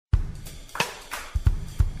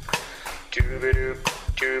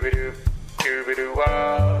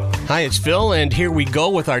Hi, it's Phil, and here we go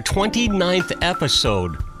with our 29th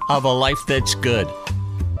episode of A Life That's Good.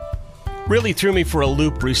 Really threw me for a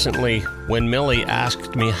loop recently when Millie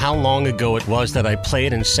asked me how long ago it was that I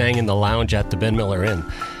played and sang in the lounge at the Benmiller Inn.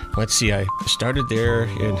 Let's see, I started there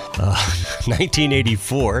in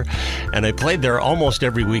 1984, and I played there almost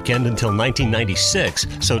every weekend until 1996.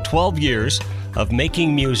 So 12 years of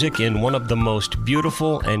making music in one of the most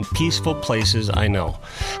beautiful and peaceful places I know.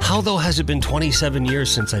 How, though, has it been 27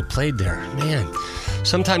 years since I played there? Man,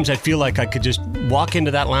 sometimes I feel like I could just walk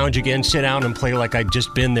into that lounge again, sit down, and play like I'd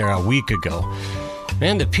just been there a week ago.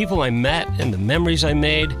 Man, the people I met and the memories I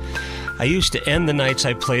made. I used to end the nights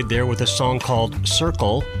I played there with a song called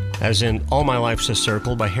Circle, as in All My Life's a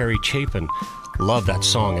Circle by Harry Chapin. Love that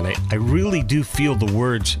song, and I really do feel the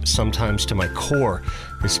words sometimes to my core,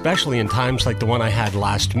 especially in times like the one I had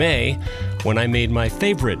last May when I made my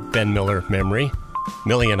favorite Ben Miller memory.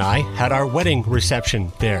 Millie and I had our wedding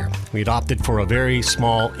reception there. We'd opted for a very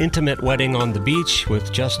small, intimate wedding on the beach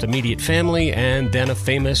with just immediate family and then a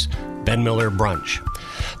famous Ben Miller brunch.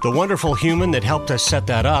 The wonderful human that helped us set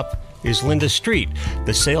that up is Linda Street,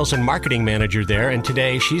 the sales and marketing manager there, and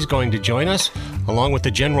today she's going to join us along with the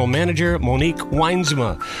general manager, Monique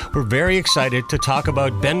Wijnsma. We're very excited to talk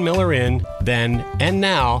about Benmiller Inn then and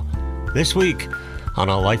now this week on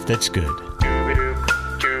A Life That's Good.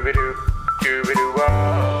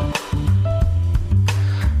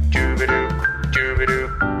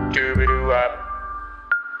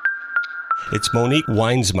 It's Monique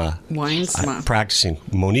Wijnsma. Wijnsma. Practicing.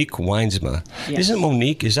 Monique Wijnsma. Yes. Isn't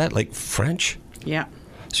Monique, is that like French? Yeah.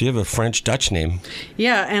 So you have a French-Dutch name.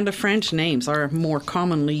 Yeah, and the French names are more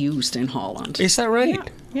commonly used in Holland. Is that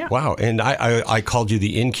right? Yeah. Wow. And I called you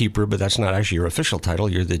the innkeeper, but that's not actually your official title.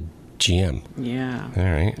 You're the GM. Yeah. All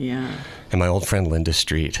right. Yeah. And my old friend Linda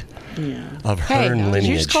Street. Yeah. Of her lineage. Did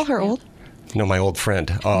you just call her old? No, my old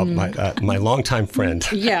friend, my longtime friend.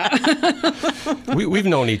 Yeah. We've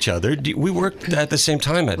known each other. We worked at the same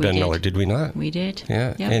time at Ben Miller, did we not? We did.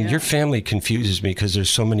 Yeah. Yep. And your family confuses me because there's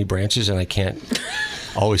so many branches and I can't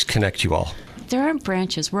always connect you all. There aren't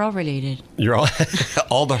branches. We're all related. You're all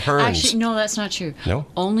the Hearns. Actually, no, that's not true. No?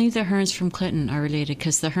 Only the Hearns from Clinton are related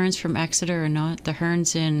because the Hearns from Exeter are not. The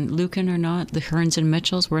Hearns in Lucan are not. The Hearns in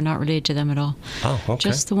Mitchells, we're not related to them at all. Oh, okay.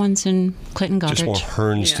 Just the ones in Clinton Goddard. Just more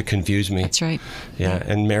Hearns to confuse me. That's right. Yeah.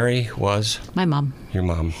 And Mary was? My mom. Your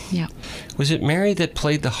mom. Yeah. Was it Mary that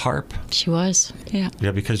played the harp? She was, yeah.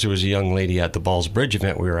 Yeah, because there was a young lady at the Balls Bridge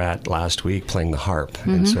event we were at last week playing the harp.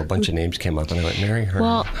 And so a bunch of names came up and I went, Mary, her.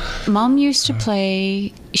 Well, Mom used to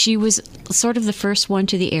play, she was sort of the first one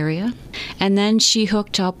to the area. And then she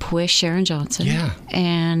hooked up with Sharon Johnson. Yeah.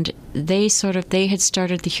 And they had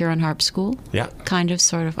started the Huron Harp School. Yeah. Kind of,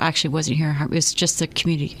 sort of. Actually, it wasn't Huron Harp. It was just the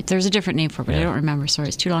community. There's a different name for it, but I don't remember. Sorry,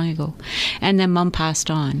 it's too long ago. And then Mom passed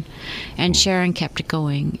on. And Sharon kept it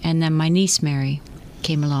going. And then my niece, Mary,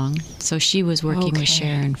 came along. So she was working with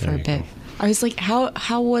Sharon for a bit. I was like,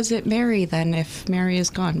 how was it Mary then if Mary is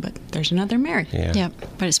gone? But there's another Mary. Yeah,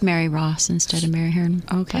 but it's Mary Ross instead of Mary Hearn.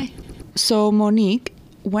 Okay. So, Monique,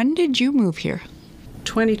 when did you move here?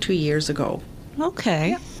 22 years ago.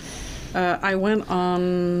 Okay. I went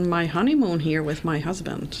on my honeymoon here with my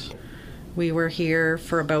husband. We were here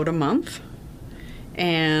for about a month.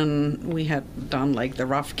 And we had done like the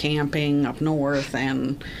rough camping up north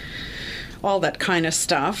and all that kind of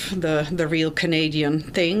stuff, the real Canadian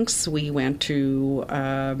things. We went to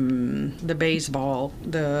the baseball,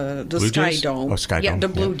 the Sky Dome. Oh, Sky yeah, Dome. the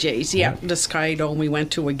Blue Jays. Yeah, the Sky Dome. We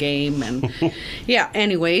went to a game. And yeah,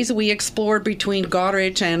 anyways, we explored between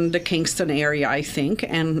Goderich and the Kingston area, I think,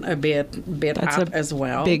 and a bit That's up a as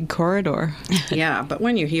well. big corridor. Yeah, but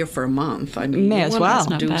when you're here for a month, I mean, May you as want well. to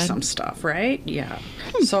Not do bad. some stuff, right? Yeah.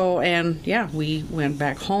 So, and yeah, we went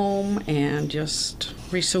back home and just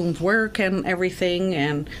resumed work and everything,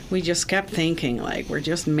 and we just kept thinking, like, we're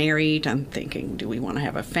just married and thinking, do we want to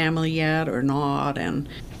have a family yet or not? And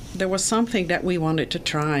there was something that we wanted to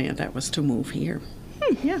try, and that was to move here.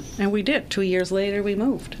 Yeah, and we did. 2 years later, we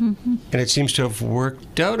moved. And it seems to have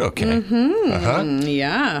worked out okay.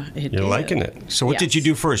 Yeah, it You're did. liking it. So what did you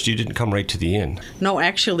do first? You didn't come right to the inn. No,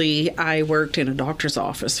 actually, I worked in a doctor's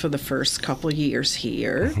office for the first couple of years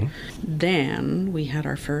here. Then we had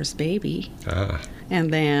our first baby.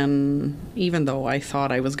 And then, even though I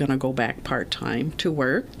thought I was going to go back part-time to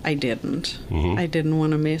work, I didn't. I didn't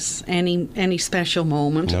want to miss any special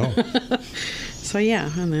moment. No. So,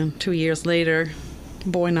 yeah, and then 2 years later,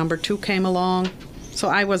 boy number 2 came along. So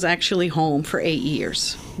I was actually home for 8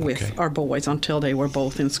 years with our boys until they were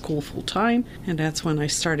both in school full-time. And that's when I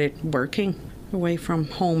started working away from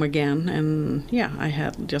home again. And yeah, I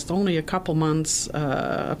had just only a couple months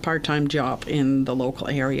a part-time job in the local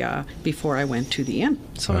area before I went to the inn.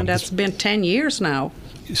 So and that's been 10 years now.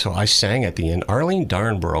 So I sang at the inn. Arlene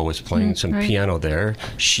Darnborough was playing some piano there.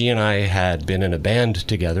 She and I had been in a band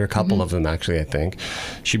together, a couple of them actually, I think.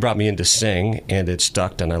 She brought me in to sing, and it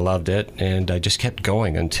stuck, and I loved it. And I just kept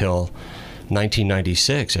going until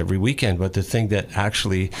 1996, every weekend. But the thing that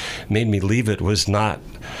actually made me leave it was not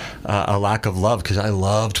a lack of love, because I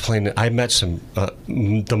loved playing. I met some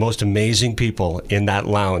the most amazing people in that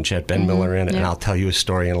lounge at Benmiller Inn, and I'll tell you a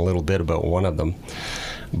story in a little bit about one of them.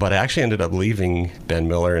 But I actually ended up leaving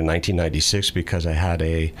Benmiller in 1996 because I had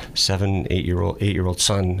a 8-year-old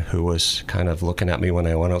son who was kind of looking at me when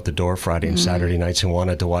I went out the door Friday and Saturday nights and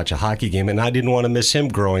wanted to watch a hockey game, and I didn't want to miss him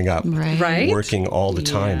growing up, working all the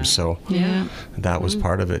time. So that was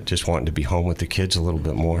part of it, just wanting to be home with the kids a little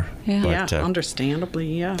bit more. But,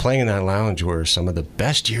 understandably, playing in that lounge were some of the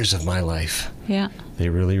best years of my life. Yeah. They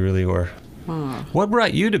really, really were. What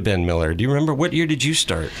brought you to Benmiller? Do you remember what year did you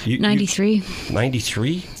start? 93.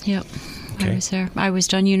 93? Yep. Okay. I was there. I was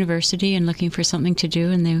done university and looking for something to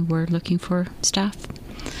do, and they were looking for staff.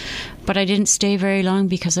 But I didn't stay very long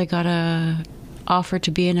because I got a offer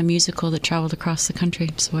to be in a musical that traveled across the country,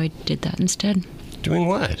 so I did that instead. Doing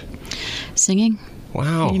what? Singing.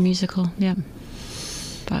 Wow. In a musical, yeah.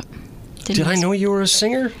 But did I know you were a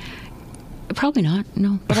singer? Probably not,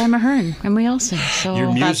 no. But I'm a Hearn, and we all sing. So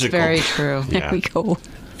you're musical. That's very true. There we go.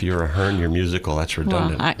 If you're a Hearn, you're musical. That's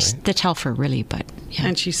redundant. Well, the Telfer, really, but yeah.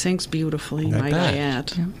 And she sings beautifully, might I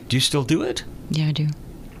add. Yeah. Do you still do it? Yeah, I do.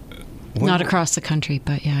 Not across the country,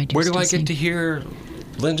 but yeah, I do. Where do I get to hear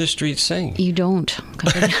Linda Street sing? You don't.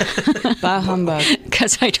 Bah humbug.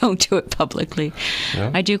 Because I don't do it publicly.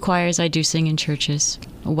 No? I do choirs, I do sing in churches,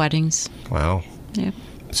 weddings. Wow. Yeah.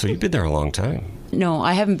 So you've been there a long time. No,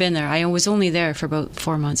 I haven't been there. I was only there for about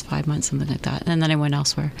 4 months, 5 months, something like that. And then I went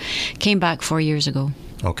elsewhere. Came back 4 years ago.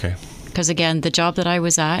 Okay. Because again, the job that I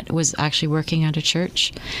was at was actually working at a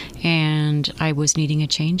church, and I was needing a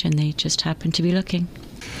change, and they just happened to be looking.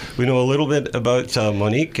 We know a little bit about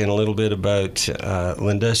Monique and a little bit about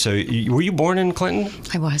Linda. So were you born in Clinton?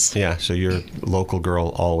 I was. Yeah, so you're a local girl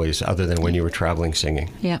always, other than when you were traveling singing.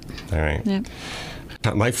 Yeah. All right. Yeah.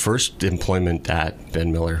 My first employment at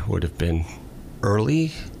Benmiller would have been early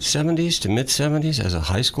 70s to mid 70s. As a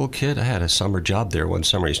high school kid, I had a summer job there one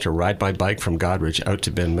summer. I used to ride my bike from Godrich out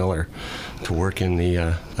to Benmiller to work in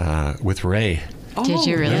the with Ray. Oh, did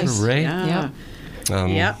you really? Remember Ray?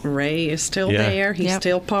 Yeah. Ray is still there. He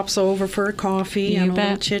still pops over for a coffee and a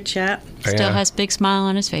little chit chat. Still has a big smile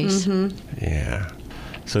on his face. Yeah.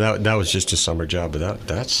 So that was just a summer job, but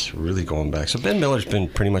that's really going back. So Benmiller's been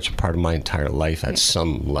pretty much a part of my entire life at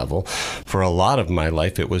some level. For a lot of my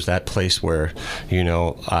life, it was that place where,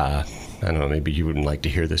 I don't know, maybe you wouldn't like to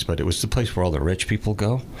hear this, but it was the place where all the rich people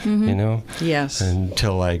go, Yes.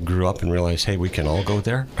 Until I grew up and realized, hey, we can all go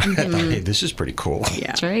there. I thought, hey, this is pretty cool. Yeah.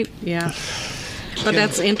 That's right. Yeah. But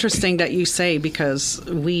that's interesting that you say, because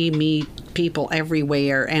we meet people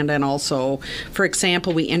everywhere, and then also, for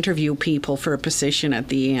example, we interview people for a position at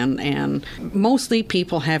the inn, and mostly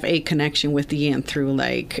people have a connection with the inn through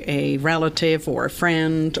like a relative or a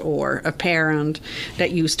friend or a parent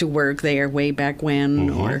that used to work there way back when,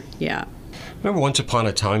 or Remember once upon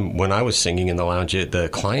a time when I was singing in the lounge, the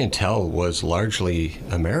clientele was largely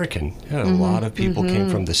American. A lot of people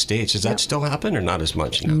came from the States. Does that still happen or not as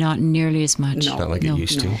much now? Not nearly as much. Not like it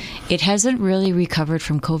used to. It hasn't really recovered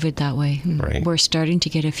from COVID that way. Right. We're starting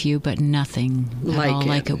to get a few, but nothing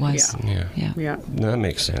like it was. Yeah. That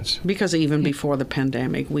makes sense. Because even before the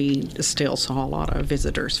pandemic, we still saw a lot of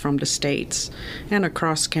visitors from the States and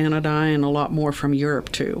across Canada, and a lot more from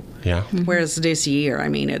Europe too. Yeah. Whereas this year, I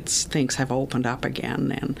mean, things have opened up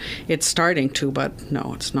again, and it's starting to, but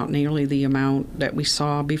no, it's not nearly the amount that we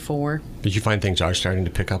saw before. Did you find things are starting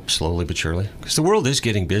to pick up slowly but surely? Because the world is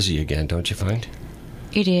getting busy again, don't you find?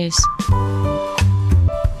 It is.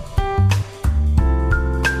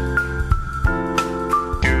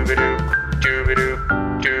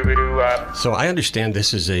 So I understand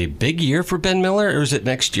this is a big year for Benmiller, or is it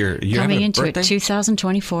next year? Coming into it,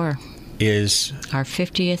 2024. Is our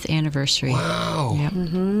 50th anniversary. Wow.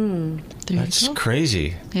 Yep. That's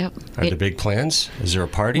crazy. Yep. Are there big plans? Is there a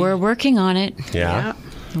party? We're working on it. Yeah.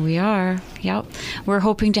 We are. Yep. We're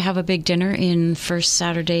hoping to have a big dinner in first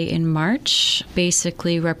Saturday in March,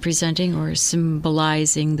 basically representing or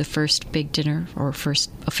symbolizing the first big dinner or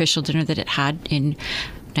first official dinner that it had in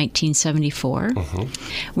 1974.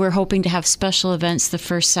 We're hoping to have special events the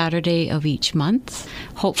first Saturday of each month,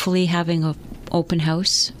 hopefully having open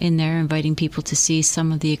house in there, inviting people to see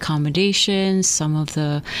some of the accommodations, some of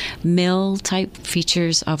the mill type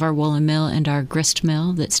features of our woolen mill and our grist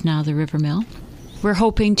mill that's now the river mill. We're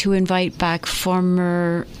hoping to invite back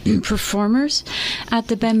former performers at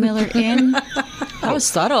the Benmiller Inn. That was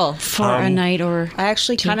subtle. For a night or I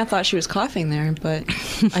actually kind of thought she was coughing there, but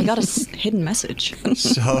I got a hidden message.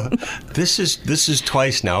 So this is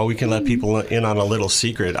twice now. We can let people in on a little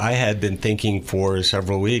secret. I had been thinking for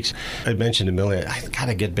several weeks. I mentioned to Millie, I got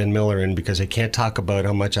to get Ben Miller in because I can't talk about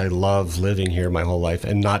how much I love living here my whole life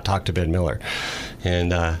and not talk to Ben Miller.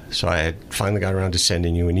 And so I had finally got around to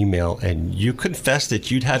sending you an email, and you confessed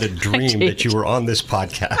that you'd had a dream that you were on this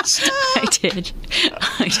podcast. I did.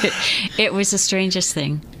 It was the strangest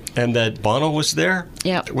thing. And that Bono was there?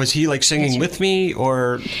 Yeah. Was he like singing with me,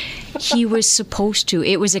 or? He was supposed to.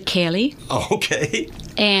 It was a Cayley. Oh, okay.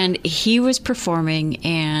 And he was performing,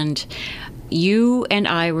 and you and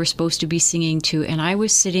I were supposed to be singing too, and I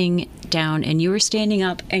was sitting down and you were standing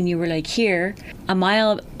up and you were like here, a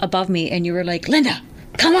mile above me, and you were like, Linda,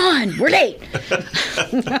 come on, we're late.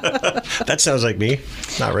 That sounds like me.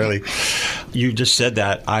 Not really. You just said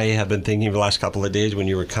that. I have been thinking the last couple of days when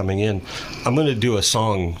you were coming in, I'm going to do a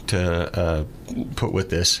song to put with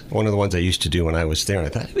this. One of the ones I used to do when I was there. I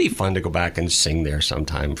thought it'd be fun to go back and sing there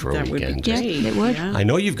sometime for a weekend. Would be great. Yeah, it would. Yeah. I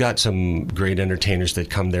know you've got some great entertainers that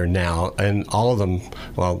come there now, and all of them,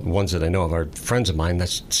 well, ones that I know of are friends of mine.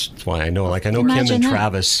 That's why I know. Like I know Imagine Kim and that.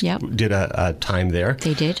 Travis Yep. did a time there.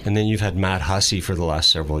 They did. And then you've had Matt Hussey for the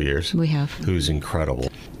last several years. We have. Who's incredible.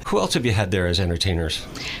 Who else have you had there as entertainers?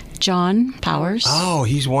 John Powers. Oh,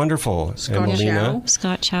 he's wonderful. Scott And Melina. Chow.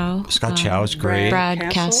 Scott Chow. Scott Chow is great. Brad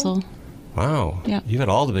Castle. Castle. Wow. Yeah. You've had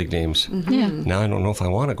all the big names. Yeah. Now I don't know if I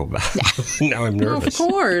want to go back. Now I'm Of nervous.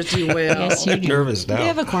 course you will. Yes, you I'm do. nervous now. They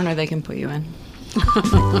have a corner they can put you in.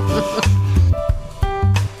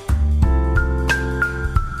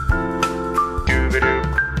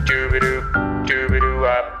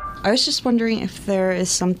 I was just wondering if there is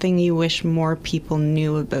something you wish more people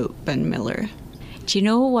knew about Ben Miller. Do you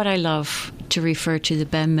know what I love to refer to the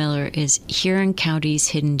Ben Miller is Huron County's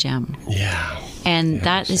hidden gem? Yeah. And Yeah,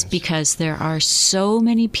 that makes is sense. because there are so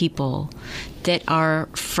many people that are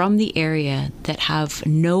from the area that have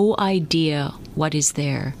no idea what is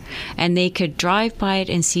there. And they could drive by it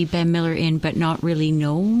and see Ben Miller Inn, but not really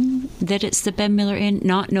know that it's the Ben Miller Inn,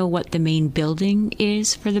 not know what the main building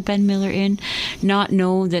is for the Ben Miller Inn, not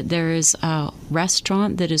know that there is a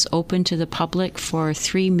restaurant that is open to the public for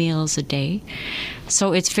 3 meals a day.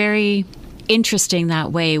 So it's very interesting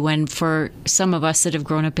that way when for some of us that have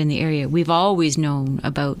grown up in the area, we've always known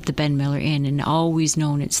about the Ben Miller Inn and always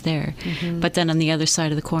known it's there. But then on the other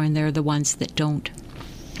side of the coin, there are the ones that don't.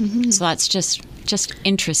 So that's just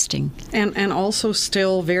interesting. And also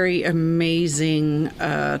still very amazing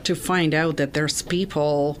to find out that there's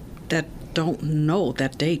people that don't know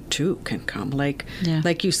that they too can come. Like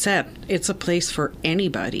you said, it's a place for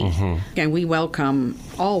anybody. And we welcome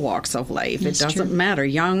all walks of life. That's it doesn't true. matter,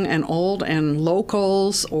 young and old and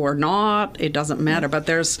locals or not, it doesn't matter. But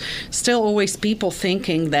there's still always people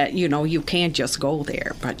thinking that, you can't just go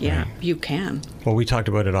there. But you can. Well, we talked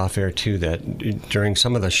about it off air too, that during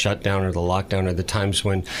some of the shutdown or the lockdown or the times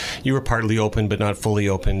when you were partly open but not fully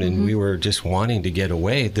open and we were just wanting to get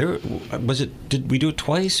away, did we do it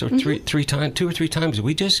twice or three times, 2 or 3 times?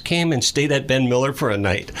 We just came and stayed at Ben Miller for a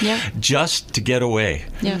night just to get away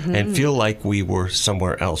and feel like we were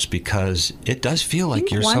somewhere else, because it does feel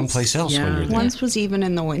like you're someplace else when you're there. Once was even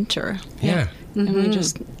in the winter. Yeah. And we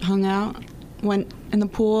just hung out, went in the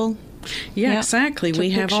pool. Yeah, exactly. Took We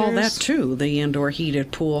have all that pictures. too. The indoor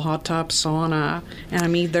heated pool, hot tub, sauna. And I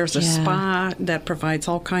mean, there's a spa that provides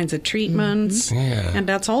all kinds of treatments. Yeah. And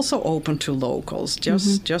that's also open to locals,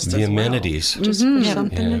 just The as well. amenities. Just for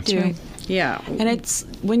something to That's do. right. Yeah. And it's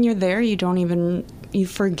when you're there, you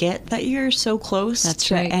forget that you're so close That's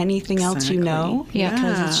to right. anything else you know. Yeah.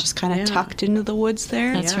 Because it's just kind of tucked into the woods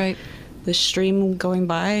there. That's right. The stream going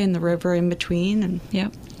by and the river in between, and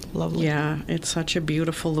Yep. lovely. Yeah, it's such a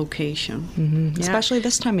beautiful location. Yeah. Especially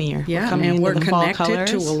this time of year. Yeah, coming and into we're the fall connected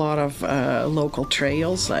to colors. a lot of local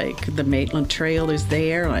trails, like the Maitland Trail is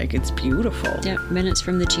there. Like, it's beautiful. Yep. Minutes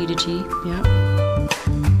from the G to G. Yeah.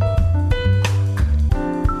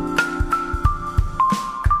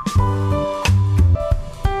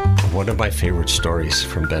 One of my favorite stories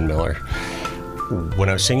from Ben Miller. When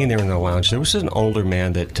I was singing there in the lounge, there was an older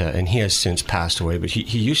man that, and he has since passed away, but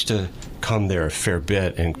he used to come there a fair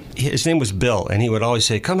bit, and his name was Bill, and he would always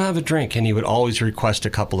say, "Come have a drink," and he would always request a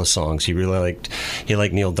couple of songs. He liked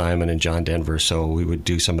Neil Diamond and John Denver, so we would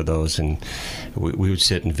do some of those, and we would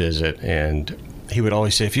sit and visit. And he would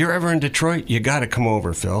always say, if you're ever in Detroit, you got to come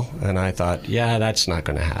over, Phil. And I thought, yeah, that's not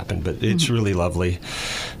going to happen. But it's really lovely,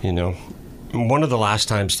 you know. One of the last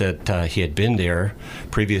times that he had been there,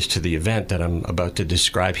 previous to the event that I'm about to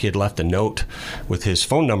describe, he had left a note with his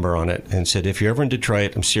phone number on it and said, if you're ever in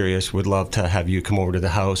Detroit, I'm serious, would love to have you come over to the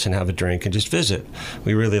house and have a drink and just visit.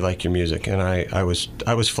 We really like your music. And I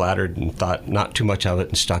was flattered and thought not too much of it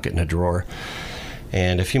and stuck it in a drawer.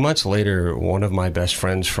 And a few months later, one of my best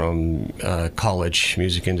friends from college,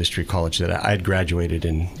 music industry college, that I had graduated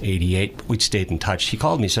in '88, we'd stayed in touch. He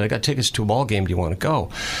called me, said, I got tickets to a ball game. Do you want to go?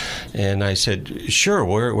 And I said, sure,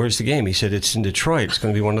 where's the game? He said, it's in Detroit. It's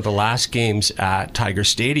going to be one of the last games at Tiger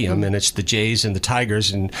Stadium, and it's the Jays and the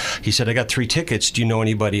Tigers. And he said, I got 3 tickets. Do you know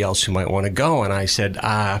anybody else who might want to go? And I said,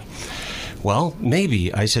 well,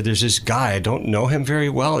 maybe. I said, there's this guy. I don't know him very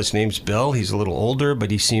well. His name's Bill. He's a little older, but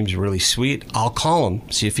he seems really sweet. I'll call him,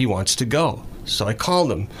 see if he wants to go. So I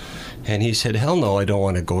called him. And he said, hell no, I don't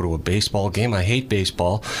want to go to a baseball game. I hate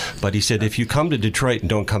baseball. But he said, if you come to Detroit and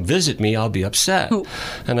don't come visit me, I'll be upset.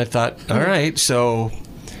 And I thought, all right. So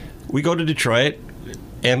we go to Detroit.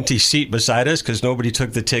 Empty seat beside us because nobody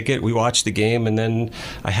took the ticket. We watched the game, and then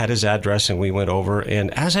I had his address, and we went over.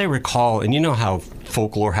 And as I recall, and you know how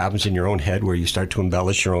folklore happens in your own head where you start to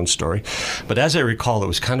embellish your own story, but as I recall, it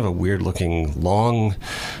was kind of a weird-looking, long,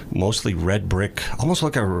 mostly red brick, almost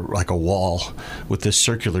like a wall with this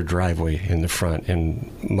circular driveway in the front. And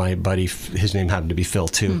my buddy, his name happened to be Phil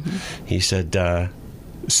too. He said,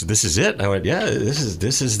 so this is it? And I went, yeah,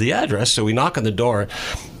 this is the address. So we knock on the door.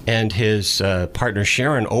 And his partner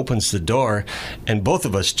Sharon opens the door, and both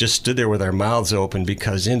of us just stood there with our mouths open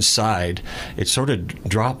because inside it sort of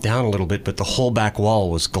dropped down a little bit, but the whole back wall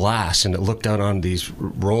was glass, and it looked out on these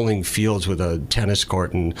rolling fields with a tennis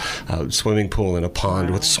court and a swimming pool and a pond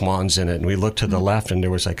with swans in it. And we looked to the left, and there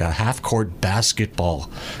was like a half-court basketball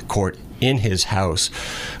court in his house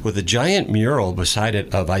with a giant mural beside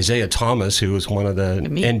it of Isaiah Thomas, who was one of the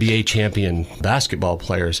NBA champion basketball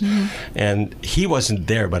players. And he wasn't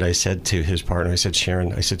there, but I said to his partner, I said,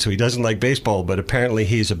 Sharon, I said, so he doesn't like baseball, but apparently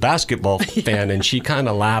he's a basketball fan. And she kind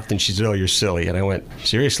of laughed, and she said, oh, you're silly. And I went,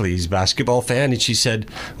 seriously, he's a basketball fan? And she said,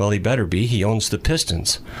 well, he better be. He owns the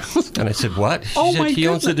Pistons. And I said, what? She said, he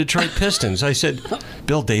owns the Detroit Pistons. I said,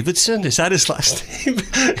 Bill Davidson? Is that his last name?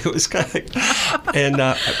 It was kind of like, and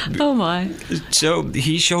oh my. So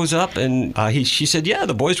he shows up, and she said, yeah,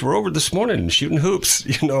 the boys were over this morning shooting hoops,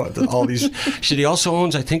 you know, all these. She said he also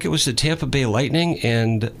owns, I think it was the Tampa Bay Lightning,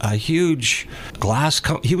 and a huge glass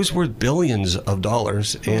he was worth billions of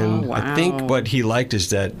dollars. And I think what he liked is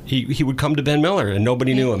that he would come to Benmiller and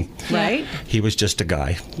nobody knew him. Right. He was just a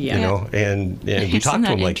guy, you know, and we talked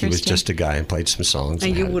to him like he was just a guy and played some songs.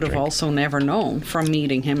 And you would have also never known from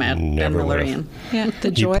meeting him at Benmiller Inn. Yeah,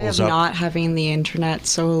 the joy of not having the internet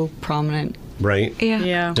so prominent. Right.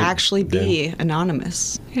 Yeah. Actually be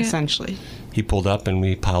anonymous, essentially. He pulled up, and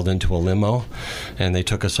we piled into a limo, and they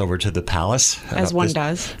took us over to the Palace. As one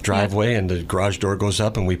does. Driveway, and the garage door goes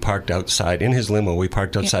up, and we parked outside. In his limo, we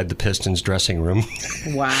parked outside the Pistons dressing room.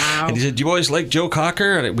 Wow. And he said, do you always like Joe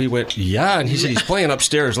Cocker? And we went, yeah. And he said, he's playing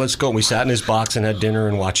upstairs. Let's go. And we sat in his box and had dinner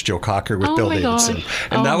and watched Joe Cocker with Bill Davidson. God.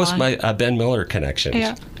 And that was my Ben Miller connection.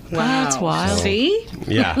 Yeah. Wow. That's wild. See?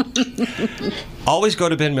 Yeah. Always go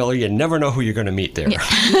to Ben Miller. You never know who you're going to meet there. Yeah.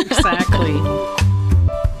 Exactly.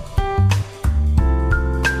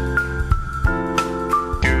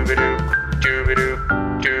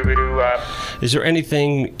 Is there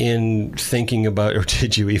anything in thinking about, or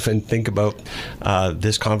did you even think about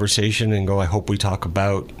this conversation and go, I hope we talk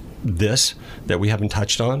about this that we haven't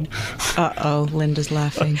touched on? Uh-oh, Linda's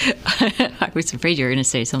laughing. I was afraid you were going to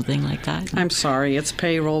say something like that. I'm sorry, it's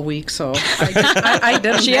payroll week, so I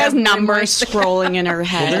didn't. She has numbers scrolling in her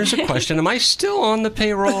head. Well, there's a question. Am I still on the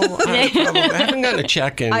payroll? I haven't gotten a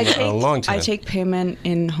check in a long time. I take payment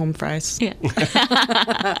in home fries. Yeah.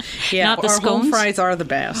 Yeah, Not the our home scones? fries are the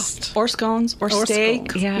best. Or scones, or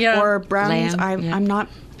steak, scones. Yeah. or brownies. Lamb, I'm not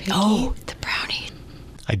picky. Oh, the brownie.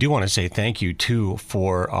 I do want to say thank you, too,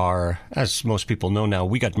 for our, as most people know now,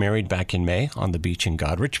 we got married back in May on the beach in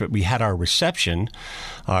Goderich, but we had our reception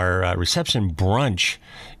brunch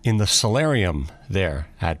in the solarium there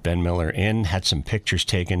at Benmiller Inn, had some pictures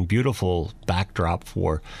taken, beautiful backdrop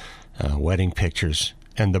for wedding pictures,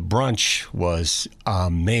 and the brunch was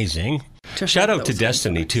amazing. Shout out to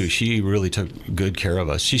Destiny, too. She really took good care of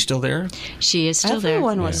us. She's still there? She is still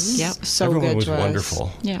Everyone was so Everyone good was to us.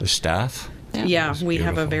 wonderful. Yeah. The staff. Yeah, we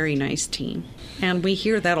have a beautiful. very nice team. And we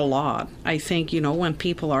hear that a lot. I think, when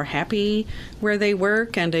people are happy where they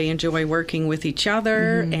work and they enjoy working with each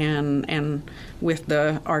other and with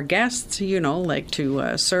our guests, like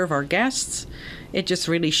to serve our guests, it just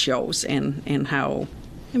really shows in how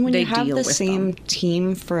And when they you have deal the with same them.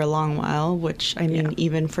 team for a long while, which I mean, Yeah.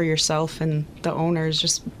 even for yourself and the owners,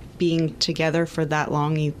 just being together for that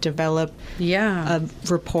long, you develop Yeah. a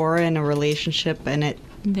rapport and a relationship, and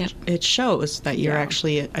Yep. it shows that you're Yeah.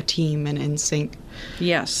 actually a team and in sync.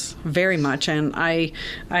 Yes, very much. And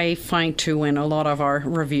I find too in a lot of our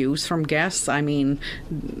reviews from guests, I mean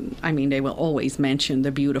they will always mention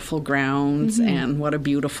the beautiful grounds and what a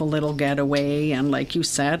beautiful little getaway, and like you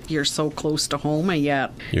said, you're so close to home, and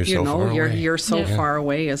yet You're so far away. you're so Yeah. far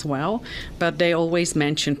away as well. But they always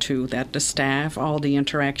mention too that the staff, all the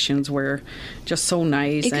interactions were just so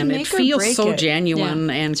nice, It can and it make or feels break so it. genuine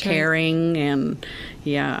Yeah, and that's right. caring, and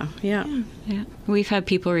yeah. Yeah. We've had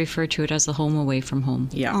people refer to it as the home away from home.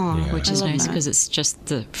 Yeah. Aw, Yeah. Which I is love nice that. because it's just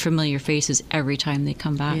the familiar faces every time they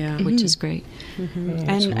come back, Yeah. which is great.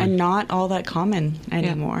 and not all that common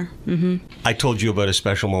anymore. I told you about a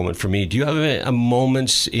special moment for me. Do you have a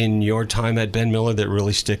moments in your time at Benmiller that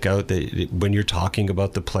really stick out, that when you're talking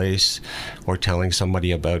about the place or telling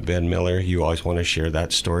somebody about Benmiller, you always want to share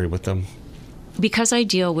that story with them? Because I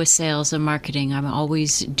deal with sales and marketing, I'm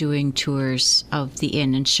always doing tours of the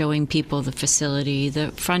inn and showing people the facility,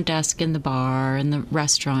 the front desk and the bar and the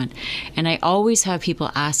restaurant. And I always have people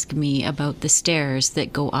ask me about the stairs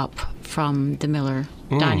that go up from the Miller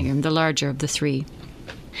dining room, the larger of the three.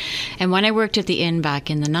 And when I worked at the inn back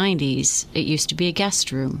in the 90s, it used to be a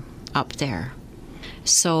guest room up there.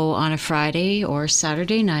 So on a Friday or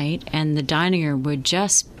Saturday night, and the dining room would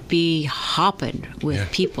just be hopping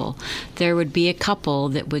with people. There would be a couple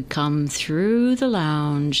that would come through the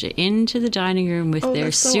lounge into the dining room with their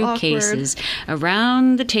that's so suitcases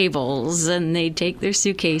around the tables, and they'd take their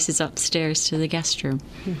suitcases upstairs to the guest room.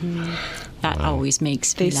 That always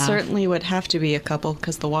makes me They laugh. certainly would have to be a couple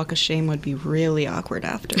because the walk of shame would be really awkward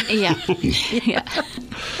after. Yeah. Yeah.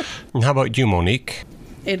 And how about you, Monique?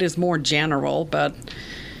 It is more general, but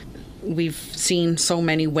we've seen so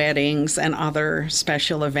many weddings and other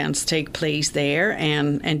special events take place there,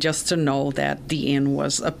 and just to know that the inn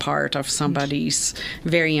was a part of somebody's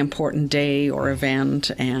very important day or event,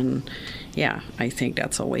 and yeah, I think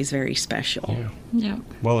that's always very special. Yeah.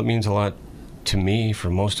 Well, it means a lot to me for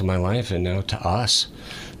most of my life, and now to us,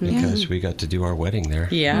 because we got to do our wedding there.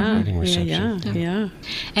 Yeah, Wedding reception. yeah.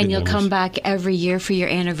 And Good you'll come memories. back every year for your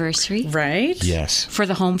anniversary Right? Yes. for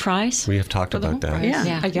the home prize. We have talked about that. Yeah.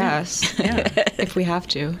 Yeah. I guess. Yeah. If we have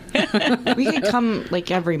to. We could come like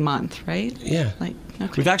every month, right? Yeah. Like,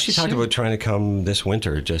 okay. We've actually talked about trying to come this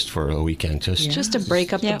winter just for a weekend. Just to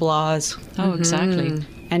break up Yeah. the blahs Oh, exactly.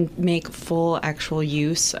 and make full actual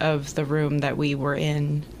use of the room that we were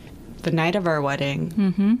in the night of our wedding.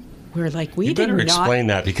 Mm-hmm. We were like, we You did better not. explain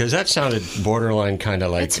that, because that sounded borderline kind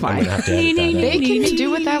of like It's I'm fine. going to have to edit that They out. can do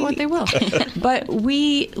with that what they will. But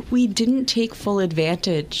we didn't take full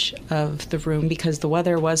advantage of the room because the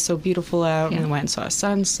weather was so beautiful out, and we went and saw a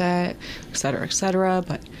sunset, et cetera, et cetera.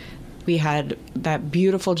 But we had that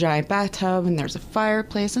beautiful giant bathtub, and there's a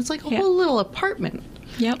fireplace. And it's like a whole little apartment.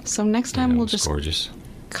 Yep. So next time Yeah, we'll it's just gorgeous.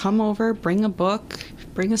 come over, bring a book,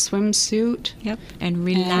 bring a swimsuit. Yep. And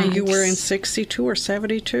relax. And you were in 62 or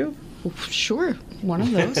 72? Sure, one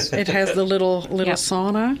of those. It has the little Yep.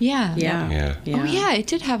 sauna. Yeah. Yeah. Yeah. Oh yeah, it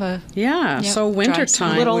did have a Yeah. Yep. So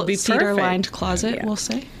wintertime little would be cedar-lined perfect. closet, Yeah. we'll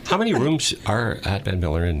say. How many rooms are at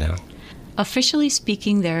Benmiller Inn now? Officially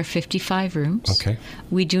speaking, there are 55 rooms. Okay.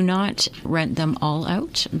 We do not rent them all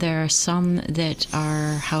out. There are some that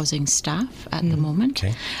are housing staff at the moment,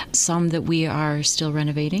 Okay. some that we are still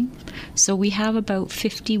renovating. So we have about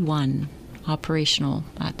 51 operational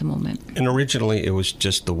at the moment. And originally it was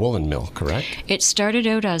just the woolen mill, correct? It started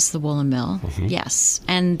out as the woolen mill, yes.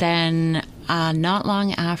 And then not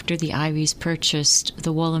long after the Ivies purchased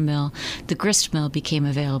the woolen mill, the grist mill became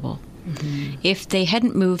available. If they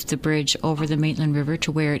hadn't moved the bridge over the Maitland River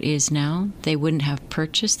to where it is now, they wouldn't have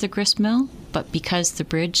purchased the grist mill. But because the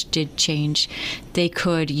bridge did change, they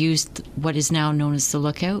could use what is now known as the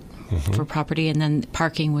lookout for property, and then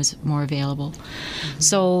parking was more available.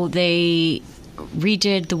 So they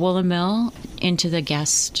redid the woolen mill into the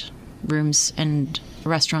guest rooms and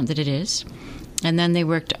restaurant that it is. And then they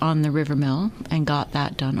worked on the river mill and got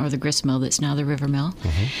that done, or the grist mill that's now the river mill.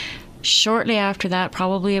 Shortly after that,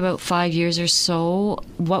 probably about 5 years or so,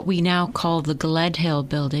 what we now call the Gledhill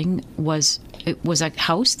building was a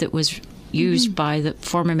house that was used by the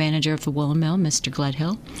former manager of the woolen mill, Mr.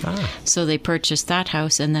 Gledhill. So they purchased that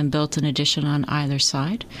house and then built an addition on either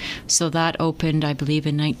side. So that opened, I believe,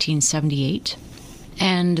 in 1978.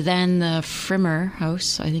 And then the Frimmer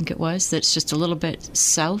house, I think it was, that's just a little bit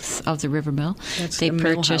south of the River Mill. They the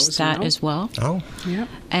mill purchased house that now. as well. Oh. Yeah.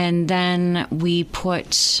 And then we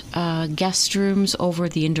put guest rooms over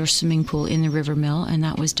the indoor swimming pool in the River Mill, and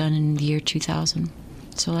that was done in the year 2000.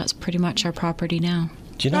 So that's pretty much our property now.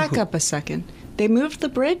 Do you know Back up a second. They moved the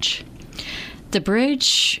bridge? The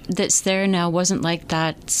bridge that's there now wasn't like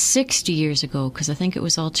that 60 years ago, because I think it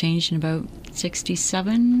was all changed in about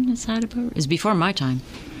 67. Is that about? It was before my time.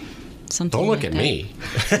 Something Don't look like at that. me.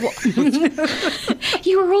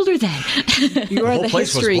 You were older then. You are The whole the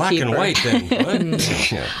place was history black keeper. and white then.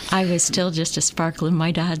 What? Yeah. I was still just a sparkle in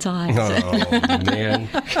my dad's eyes. Oh, man.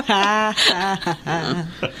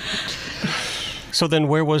 So then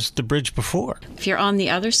where was the bridge before? If you're on the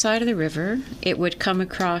other side of the river, it would come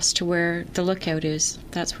across to where the lookout is.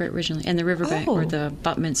 That's where it originally, and the riverbank, Oh. where the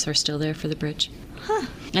abutments are still there for the bridge.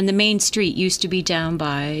 And the main street used to be down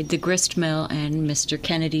by the grist mill and Mr.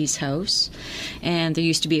 Kennedy's house. And there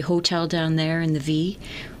used to be a hotel down there in the V,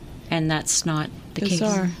 and that's not the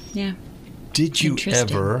Bizarre. case. Yeah. Did you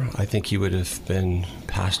Interesting. ever, I think you would have been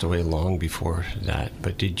passed away long before that,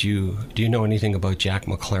 but do you know anything about Jack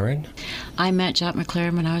McLaren? I met Jack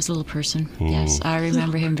McLaren when I was a little person. Yes, I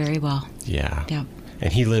remember him very well. Yeah. Yep.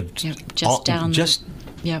 And he lived Yep, just down the- just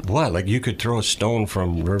Yep. what? Like you could throw a stone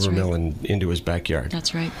from River right. Mill and into his backyard.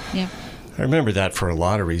 That's right. Yep. I remember that for a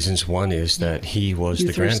lot of reasons. One is that he was You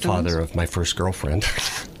the threw grandfather stones? of my first girlfriend.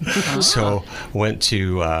 So went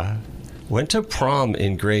to prom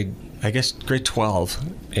in grade 12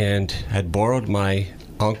 and had borrowed my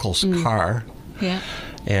uncle's car, Yeah.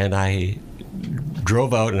 and I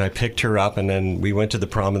drove out and I picked her up, and then we went to the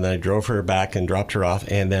prom, and then I drove her back and dropped her off,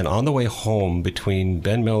 and then on the way home between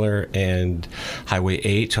Benmiller and Highway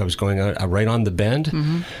 8, so I was going out right on the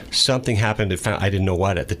bend, something happened. I didn't know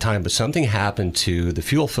what at the time, but something happened to the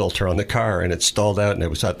fuel filter on the car, and it stalled out, and it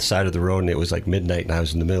was at the side of the road, and it was like midnight, and I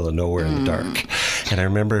was in the middle of nowhere in the dark. And I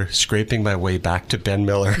remember scraping my way back to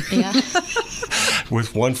Benmiller Yeah.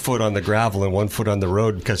 with one foot on the gravel and one foot on the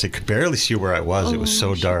road because I could barely see where I was. It was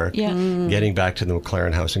so dark. Yeah. Getting back to the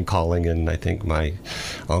McLaren house and calling, and I think my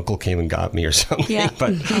uncle came and got me or something. Yeah.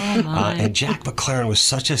 But Oh, my. and Jack McLaren was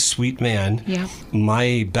such a sweet man. Yeah.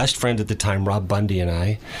 My best friend at the time, Rob Bundy,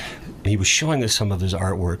 and he was showing us some of his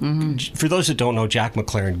artwork. For those that don't know Jack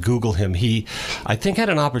McLaren, Google him. He, I think, had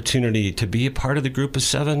an opportunity to be a part of the Group of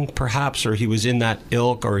Seven, perhaps, or he was in that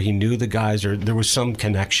ilk, or he knew the guys, or there was some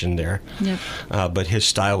connection there. Yep. But his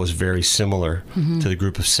style was very similar to the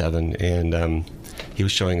Group of Seven, and he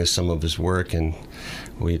was showing us some of his work, and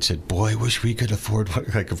we had said, boy, I wish we could afford one.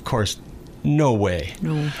 Like, of course, no way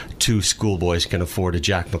No. two schoolboys can afford a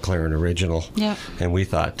Jack McLaren original. Yep. And we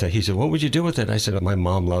thought, he said, what would you do with it? I said, my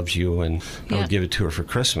mom loves you, and I Yeah. would give it to her for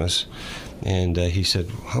Christmas. And he said,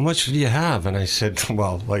 how much do you have? And I said,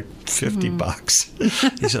 well, like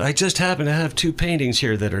 $50. He said, I just happen to have two paintings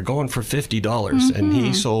here that are going for $50. And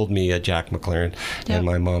he sold me a Jack McLaren, Yep. and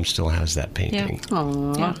my mom still has that painting.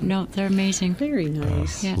 Aw, Yeah. No, they're amazing. very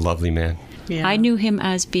nice. Yeah. Lovely man. Yeah. I knew him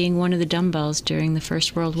as being one of the dumbbells during the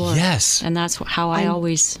First World War. Yes. And that's how I I'm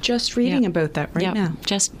always... Just reading Yeah. about that right yeah, now.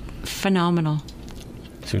 just phenomenal.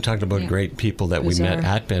 So we talked about Yeah. great people that we met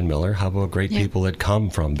Bizarre. at Benmiller. How about great Yeah. people that come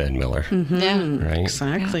from Benmiller, Yeah. right?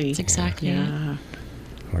 Exactly. Yeah, that's exactly it. Yeah.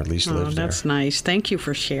 Or at least Oh, live there. that's nice. Thank you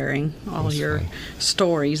for sharing all That's your fine.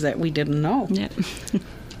 stories that we didn't know. Yeah.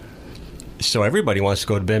 So everybody wants to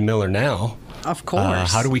go to Benmiller now. Of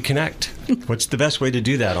course. How do we connect? What's the best way to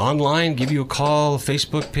do that? Online? Give you a call?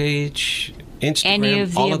 Facebook page? Instagram? Any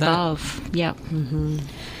of the all of that? above. Yep.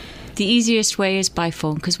 The easiest way is by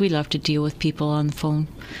phone, because we love to deal with people on the phone.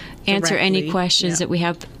 Answer any Directly, questions yeah. that we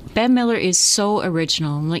have. Benmiller is so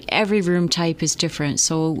original. Like, every room type is different.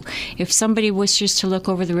 So if somebody wishes to look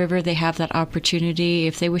over the river, they have that opportunity.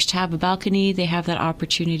 If they wish to have a balcony, they have that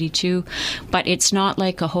opportunity too. But it's not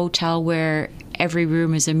like a hotel where every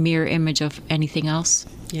room is a mirror image of anything else.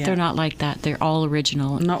 Yeah. They're not like that. They're all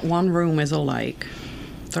original. Not one room is alike.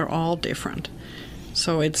 They're all different.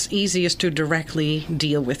 So it's easiest to directly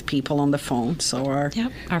deal with people on the phone. So our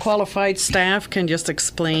Yep. Our- qualified staff can just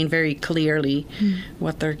explain very clearly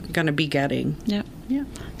what they're going to be getting. Yep. Yeah.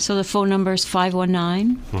 So the phone number is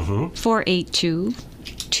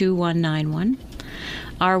 519-482-2191.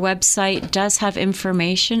 Our website does have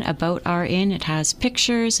information about our inn. It has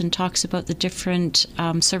pictures and talks about the different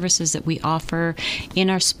services that we offer in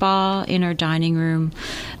our spa, in our dining room,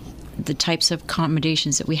 the types of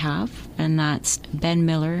accommodations that we have, and that's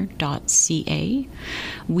benmiller.ca.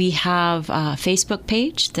 We have a Facebook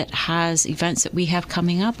page that has events that we have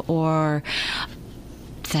coming up, or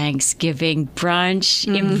Thanksgiving brunch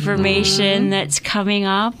information that's coming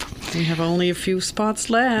up. We have only a few spots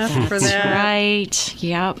left for That's that. right.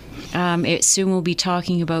 Yep. Soon we'll be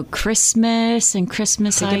talking about Christmas and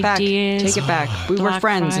Christmas Take it back. ideas. Take it back. We were Black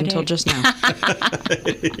friends Friday. until just now.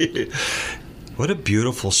 What a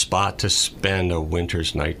beautiful spot to spend a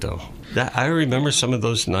winter's night, though. I remember some of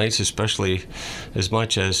those nights, especially as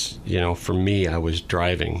much as, for me, I was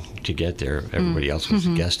driving to get there. Everybody else was a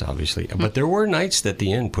guest, obviously. But there were nights that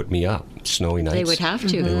the inn put me up, snowy nights. They would have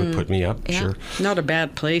to. They would put me up, Yeah. sure. Not a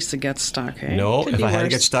bad place to get stuck, eh? No, Could if be I had to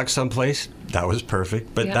worse. get stuck someplace, that was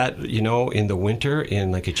perfect. But Yeah. that, in the winter,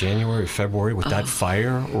 in like a January, February, with that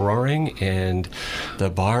fire roaring and the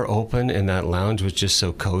bar open and that lounge was just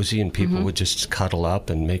so cozy and people would just cuddle up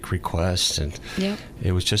and make requests. And Yep.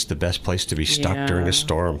 it was just the best place to be stuck during Yeah. a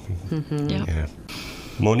storm. Yep. Yeah.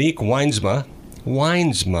 Monique Wijnsma. You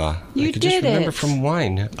I could just did remember it. from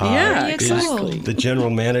wine. Yeah, you is exactly. the general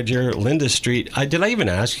manager, Linda Street. Did I even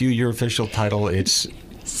ask you your official title? It's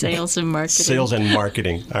Sales and marketing. Sales and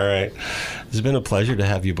marketing. All right. It's been a pleasure to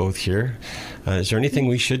have you both here. Is there anything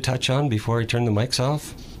we should touch on before I turn the mics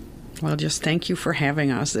off? Well, just thank you for having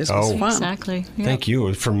us. This was fun. Exactly. Yep. Thank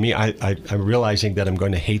you. For me, I'm realizing that I'm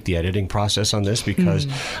going to hate the editing process on this because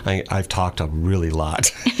I've talked a really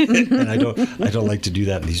lot, and I don't like to do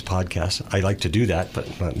that in these podcasts. I like to do that, but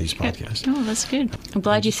not in these podcasts. Oh, that's good. I'm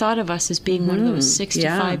glad you thought of us as being one of those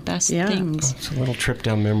 65 best yeah. things. It's a little trip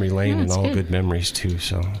down memory lane and that's all good. good memories too.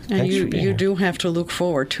 So And thanks you, for being you here. do have to look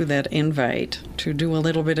forward to that invite to do a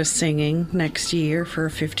little bit of singing next year for our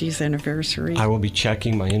 50th anniversary. I will be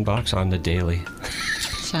checking my inbox on the daily.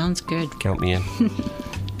 Sounds good. Count me in.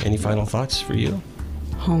 Any final thoughts for you?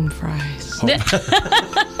 Home fries.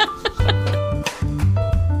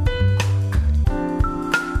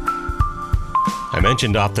 I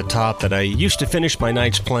mentioned off the top that I used to finish my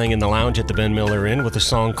nights playing in the lounge at the Benmiller Inn with a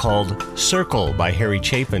song called Circle by Harry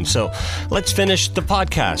Chapin. So let's finish the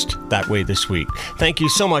podcast that way this week. Thank you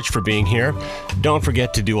so much for being here. Don't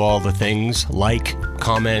forget to do all the things, like,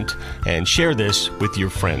 comment, and share this with your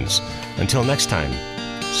friends. Until next time,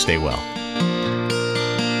 stay well.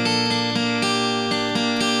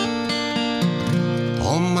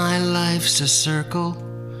 All my life's a circle.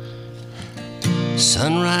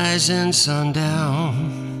 Sunrise and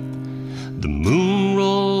sundown. The moon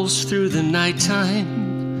rolls through the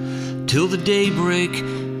nighttime till the daybreak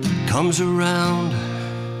comes around.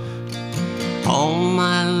 All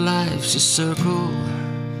my life's a circle.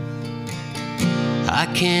 I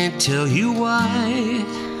can't tell you why.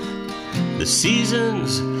 The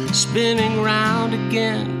seasons spinning round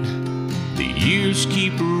again. The years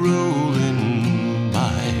keep rolling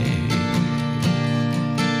by.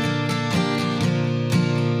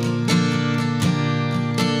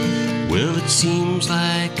 Well, it seems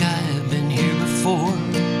like I've been here before.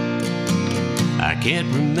 I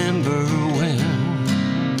can't remember when,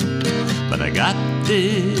 but I got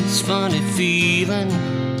this funny feeling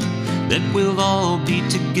that we'll all be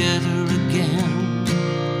together again.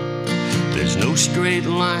 There's no straight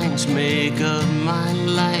lines make up my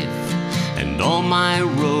life, and all my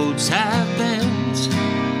roads have bends.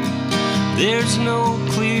 There's no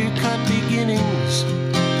clear-cut beginnings,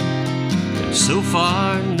 and so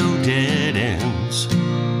far no dead ends.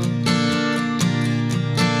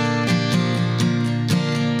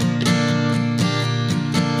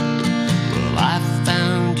 Well, I've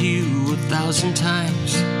found you 1,000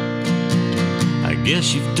 times. I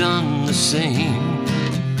guess you've done the same.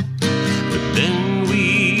 But then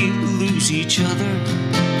we lose each other.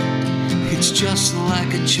 It's just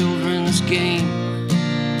like a children's game.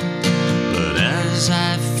 But as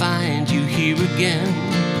I find you here again,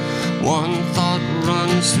 one thought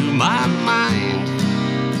runs through my mind.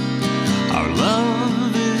 Our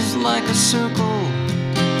love is like a circle.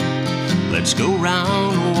 Let's go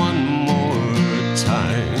round one more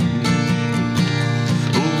time.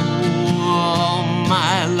 Oh, all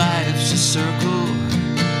my life's a circle.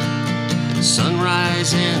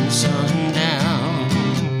 Sunrise and sundown.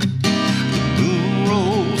 The moon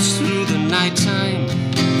rolls through the nighttime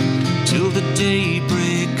till the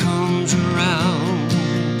daybreak comes around.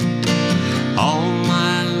 All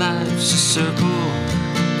my life's a circle,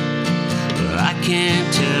 but I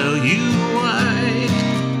can't tell you why.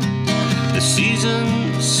 The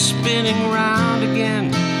season's spinning round again.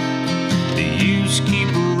 The years keep